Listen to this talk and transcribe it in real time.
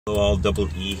All double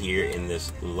E here in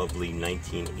this lovely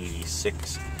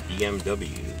 1986 BMW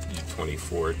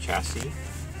E24 chassis,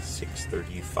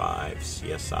 635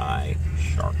 CSI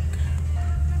Shark.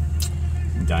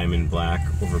 Diamond black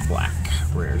over black,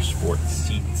 rare sport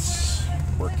seats,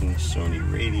 working Sony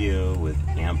radio with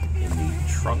amp in the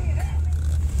trunk,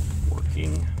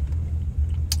 working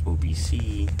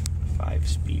OBC,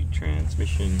 5-speed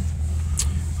transmission,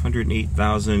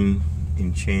 108,000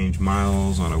 and change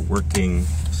miles on a working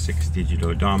 6-digit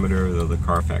odometer, though the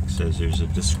Carfax says there's a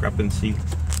discrepancy.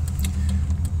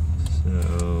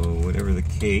 So whatever the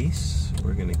case,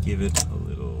 we're going to give it a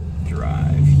little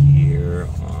drive here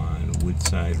on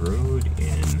Woodside Road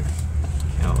in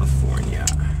California.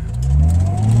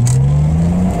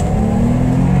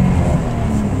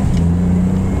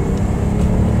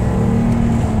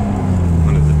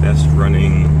 One of the best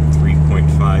running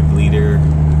 3.5 liter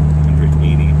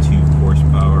 182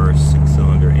 horsepower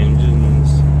 6-cylinder engines.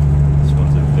 This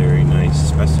one's a very nice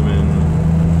specimen.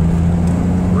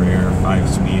 Rare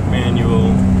 5-speed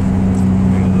manual.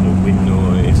 And a little wind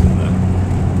noise and the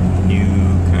new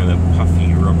kind of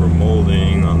puffy rubber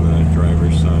molding on the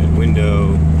driver's side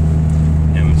window.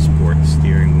 M Sport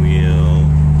steering wheel.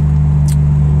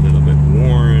 A little bit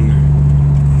worn.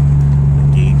 The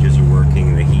gauges are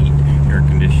working. The heat, air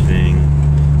conditioning.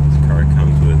 This car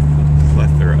comes with a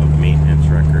plethora of maintenance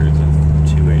records, a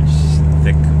 2-inch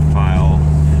thick file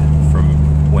from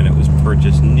when it was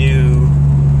purchased new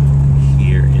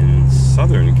here in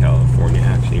Southern California,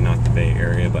 actually not the Bay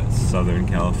Area, but Southern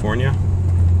California.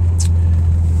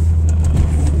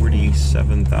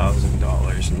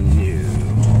 $47,000 new.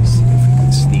 Let's see if we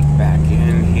can sneak back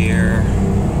in here.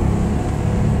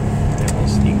 And we'll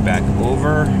sneak back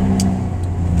over.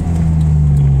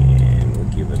 And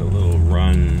we'll give it a little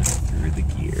run through the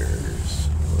gears.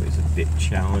 Always a bit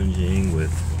challenging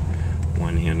with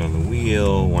one hand on the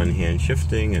wheel, one hand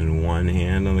shifting, and one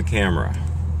hand on the camera.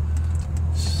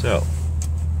 So,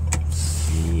 let's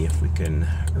see if we can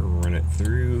run it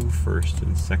through first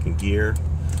and second gear.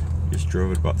 Just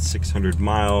drove it about 600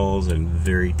 miles and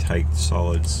very tight,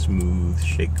 solid, smooth,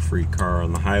 shake-free car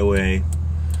on the highway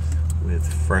with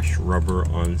fresh rubber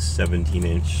on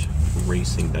 17-inch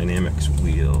Racing Dynamics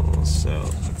wheels. So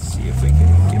let's see if we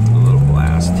can give it a little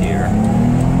blast here.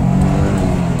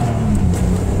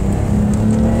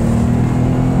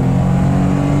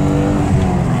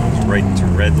 Right to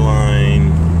red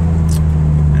line,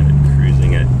 and it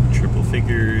cruising at triple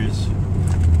figures.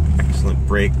 Excellent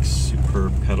brakes,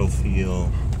 superb pedal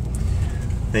feel.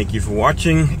 Thank you for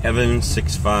watching. Evan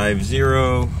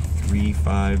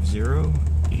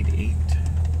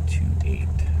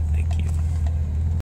 650-350-8828.